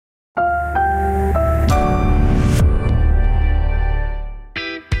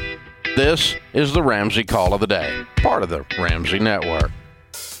This is the Ramsey Call of the Day, part of the Ramsey Network.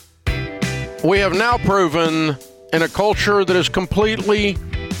 We have now proven in a culture that is completely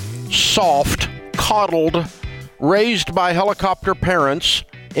soft, coddled, raised by helicopter parents,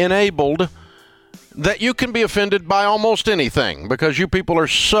 enabled, that you can be offended by almost anything because you people are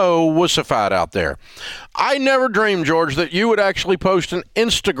so wussified out there. I never dreamed, George, that you would actually post an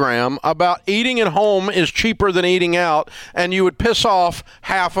Instagram about eating at home is cheaper than eating out, and you would piss off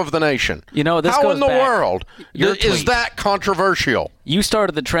half of the nation. You know, this How goes in the back, world is that controversial? You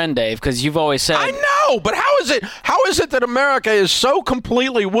started the trend, Dave, because you've always said... I know, but how is it that America is so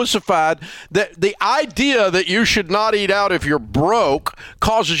completely wussified that the idea that you should not eat out if you're broke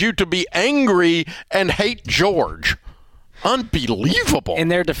causes you to be angry and hate George? Unbelievable. In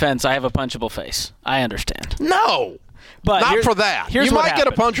their defense, I have a punchable face. I understand. No. But not for that. You might get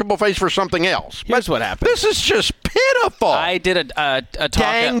a punchable face for something else. Here's what happened. This is just pitiful. I did a talk.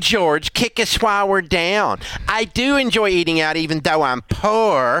 Dang, George, kick us while we're down. I do enjoy eating out even though I'm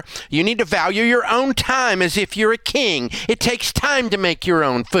poor. You need to value your own time as if you're a king. It takes time to make your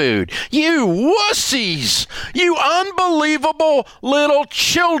own food. You wussies. You unbelievable little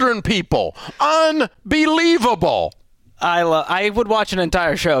children people. Unbelievable. I would watch an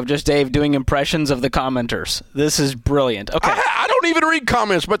entire show of just Dave doing impressions of the commenters. This is brilliant. Okay. I don't even read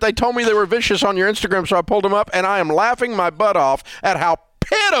comments, but they told me they were vicious on your Instagram, so I pulled them up, and I am laughing my butt off at how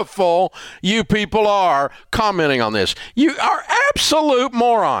pitiful you people are commenting on this. You are absolute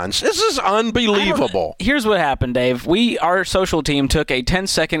morons. This is unbelievable. Here's what happened, Dave. Our social team took a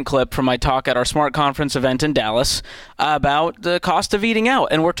 10-second clip from my talk at our Smart Conference event in Dallas about the cost of eating out,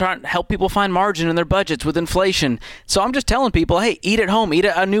 and we're trying to help people find margin in their budgets with inflation. So I'm just telling people, hey, eat at home. Eat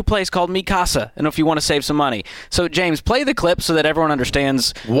at a new place called Mi Casa, and if you want to save some money. So, James, play the clip so that everyone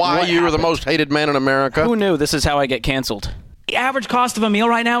understands why you are the most hated man in America. Who knew this is how I get canceled? The average cost of a meal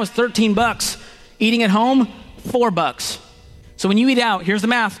right now is $13. Eating at home, $4. So when you eat out, here's the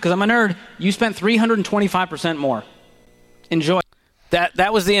math, because I'm a nerd, you spent 325% more. Enjoy.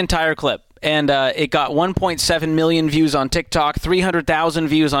 That was the entire clip. And it got 1.7 million views on TikTok, 300,000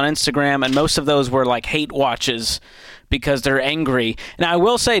 views on Instagram, and most of those were like hate watches because they're angry. Now, I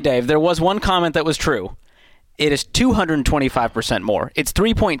will say, Dave, there was one comment that was true. It is 225% more. It's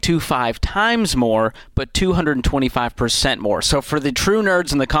 3.25 times more, but 225% more. So for the true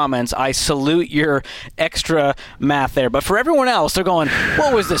nerds in the comments, I salute your extra math there. But for everyone else, they're going,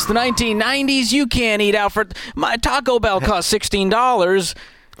 what was this, the 1990s? You can't eat out for... My Taco Bell cost $16.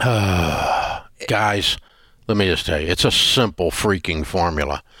 Guys, let me just tell you, it's a simple freaking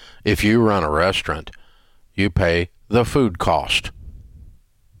formula. If you run a restaurant, you pay the food cost,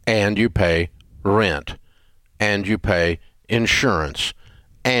 and you pay rent, and you pay insurance,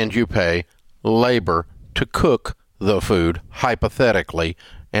 and you pay labor to cook the food, hypothetically,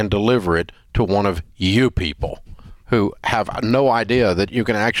 and deliver it to one of you people who have no idea that you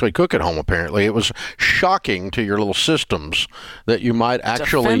can actually cook at home, apparently. It was shocking to your little systems that you might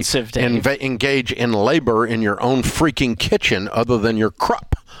actually engage in labor in your own freaking kitchen other than your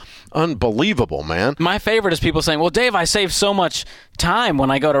crop. Unbelievable, man. My favorite is people saying, well, Dave, I save so much time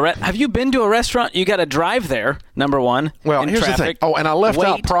when I go to have you been to a restaurant? You got to drive there, number one. Well, here's the thing. Oh, and I left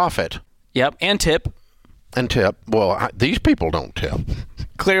out profit. Yep, and tip. Well, these people don't tip.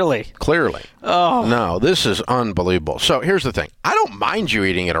 Clearly. Oh. No, this is unbelievable. So here's the thing. I don't mind you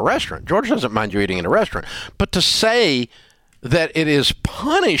eating at a restaurant. George doesn't mind you eating at a restaurant. But to say that it is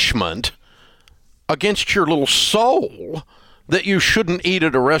punishment against your little soul that you shouldn't eat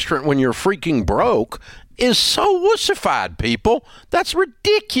at a restaurant when you're freaking broke is so wussified, people. That's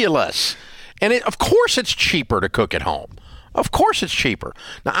ridiculous. And of course it's cheaper to cook at home. Of course it's cheaper.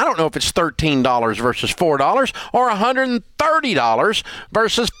 Now, I don't know if it's $13 versus $4 or $130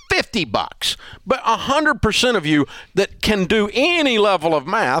 versus $50. But 100% of you that can do any level of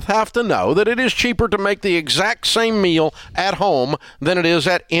math have to know that it is cheaper to make the exact same meal at home than it is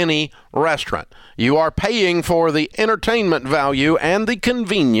at any restaurant. You are paying for the entertainment value and the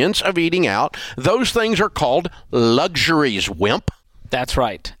convenience of eating out. Those things are called luxuries, wimp. That's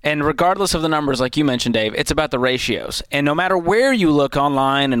right. And regardless of the numbers, like you mentioned, Dave, it's about the ratios. And no matter where you look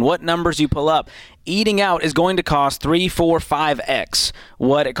online and what numbers you pull up, eating out is going to cost 3, 4, 5x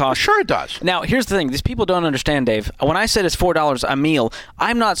what it costs. Sure it does. Now, here's the thing. These people don't understand, Dave. When I said it's $4 a meal,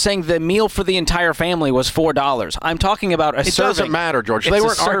 I'm not saying the meal for the entire family was $4. I'm talking about a serving. It doesn't matter, George. They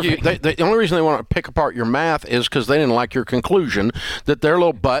weren't arguing. The only reason they want to pick apart your math is because they didn't like your conclusion that their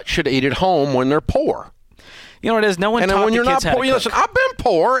little butt should eat at home when they're poor. You know what it is? No one taught the kids how to cook. Listen, I've been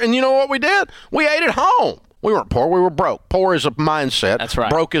poor, and you know what we did? We ate at home. We weren't poor. We were broke. Poor is a mindset. That's right.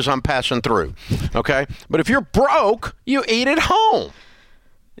 Broke is I'm passing through. Okay? But if you're broke, you eat at home.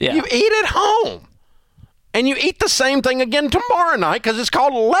 Yeah. You eat at home. And you eat the same thing again tomorrow night because it's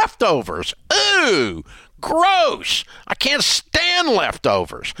called leftovers. Ooh, gross. I can't stand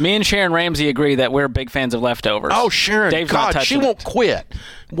leftovers. Me and Sharon Ramsey agree that we're big fans of leftovers. Oh, Sharon, Dave's not God, touching she won't quit.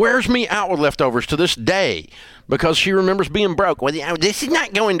 Wears me out with leftovers to this day because she remembers being broke. Well, this is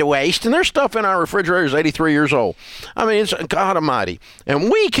not going to waste. And there's stuff in our refrigerator is 83 years old. I mean, it's God almighty. And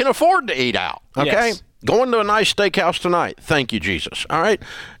we can afford to eat out, okay? Yes. Going to a nice steakhouse tonight. Thank you, Jesus. All right?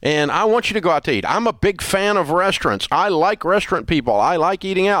 And I want you to go out to eat. I'm a big fan of restaurants. I like restaurant people. I like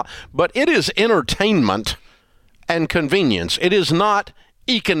eating out. But it is entertainment and convenience. It is not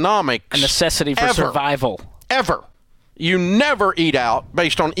economics. A necessity for survival. Ever. You never eat out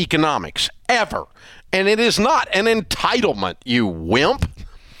based on economics. Ever. And it is not an entitlement, you wimp.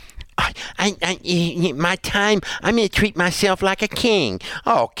 My time, I'm going to treat myself like a king.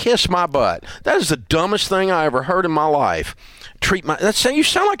 Oh, kiss my butt. That is the dumbest thing I ever heard in my life. You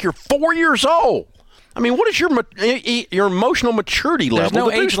sound like you're 4 years old. I mean, what is your emotional maturity level? There's no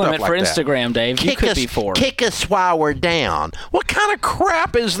to do age stuff limit like for that? Instagram, Dave. You could be 4. Kick us while we're down. What kind of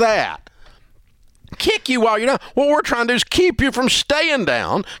crap is that? Kick you while you're down. What we're trying to do is keep you from staying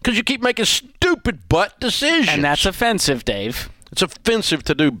down because you keep making stupid butt decisions. And that's offensive, Dave. It's offensive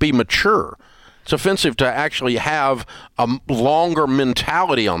to be mature. It's offensive to actually have a longer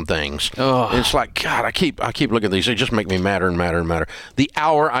mentality on things. It's like, God, I keep looking at these. They just make me madder and madder and madder. The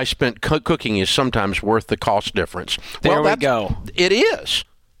hour I spent cooking is sometimes worth the cost difference. There we go. It is,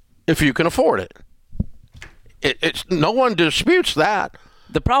 if you can afford it. It's no one disputes that.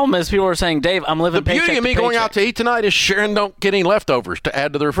 The problem is people are saying, Dave, I'm living paycheck to The beauty of me going out to eat tonight is Sharon don't get any leftovers to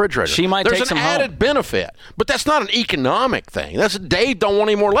add to the refrigerator. She might take some home. There's an added benefit, but that's not an economic thing. That's a Dave don't want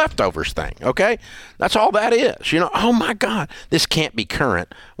any more leftovers thing, okay? That's all that is. You know, oh, my God, this can't be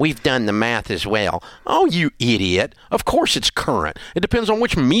current. We've done the math as well. Oh, you idiot. Of course it's current. It depends on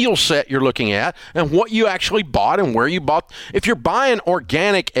which meal set you're looking at and what you actually bought and where you bought. If you're buying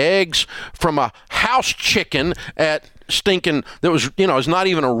organic eggs from a house chicken at stinking that was is not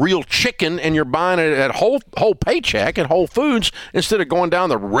even a real chicken, and you're buying it at whole paycheck at Whole Foods instead of going down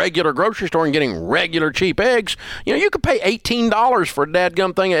the regular grocery store and getting regular cheap eggs, you could pay $18 for a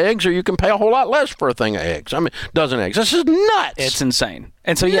dadgum thing of eggs, or you can pay a whole lot less for a thing of eggs. I mean, dozen eggs. This is nuts. It's insane.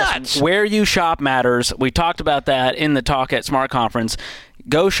 And so yes, where you shop matters. We talked about that in the Talk at Smart Conference.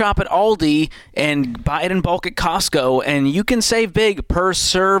 Go shop at Aldi and buy it in bulk at Costco, and you can save big per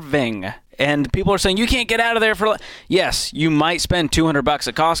serving. And people are saying, you can't get out of there for... Yes, you might spend $200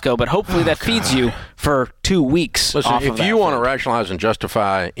 at Costco, but hopefully that feeds you for 2 weeks. Listen, if you want to rationalize and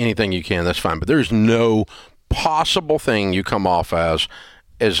justify anything you can, that's fine. But there's no possible thing you come off as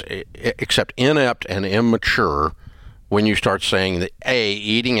except inept and immature when you start saying that, A,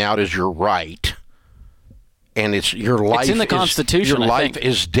 eating out is your right. And it's your life. It's in the Constitution, your life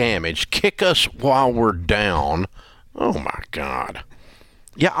is damaged. Kick us while we're down. Oh, my God.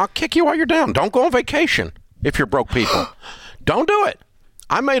 Yeah, I'll kick you while you're down. Don't go on vacation if you're broke people. Don't do it.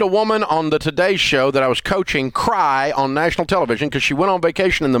 I made a woman on the Today Show that I was coaching cry on national television because she went on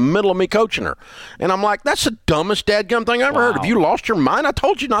vacation in the middle of me coaching her. And I'm like, that's the dumbest dadgum thing I ever heard. Have you lost your mind? I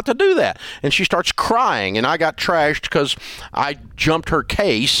told you not to do that. And she starts crying, and I got trashed because I jumped her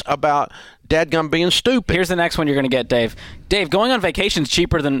case about dadgum being stupid. Here's the next one you're going to get, Dave. Dave, going on vacation is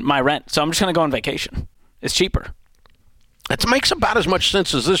cheaper than my rent, so I'm just going to go on vacation. It's cheaper. It makes about as much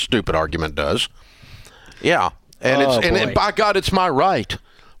sense as this stupid argument does. Yeah. And and by God, it's my right.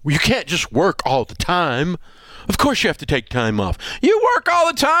 You can't just work all the time. Of course you have to take time off. You work all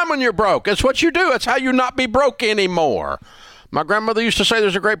the time when you're broke. That's what you do. That's how you not be broke anymore. My grandmother used to say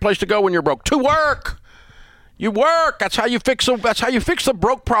there's a great place to go when you're broke. To work. You work. That's how you fix the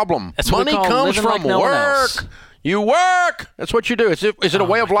broke problem. That's Money comes from work. You work. That's what you do. Is it a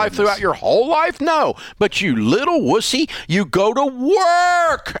way of life throughout your whole life? No. But you little wussy, you go to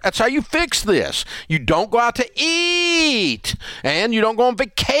work. That's how you fix this. You don't go out to eat. And you don't go on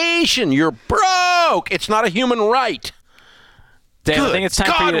vacation. You're broke. It's not a human right. Dave, I think it's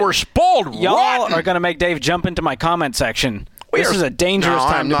time for you to... we're spoiled. Y'all are going to make Dave jump into my comment section. This is a dangerous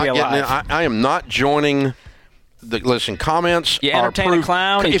time to be alive. I am not joining... Listen, comments. You entertain a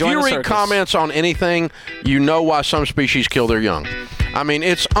clown. If you read comments on anything, you know why some species kill their young. I mean,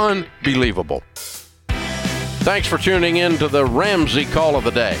 it's unbelievable. Thanks for tuning in to the Ramsey Call of the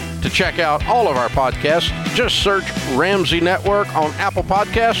Day. To check out all of our podcasts, just search Ramsey Network on Apple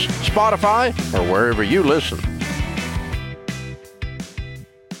Podcasts, Spotify, or wherever you listen.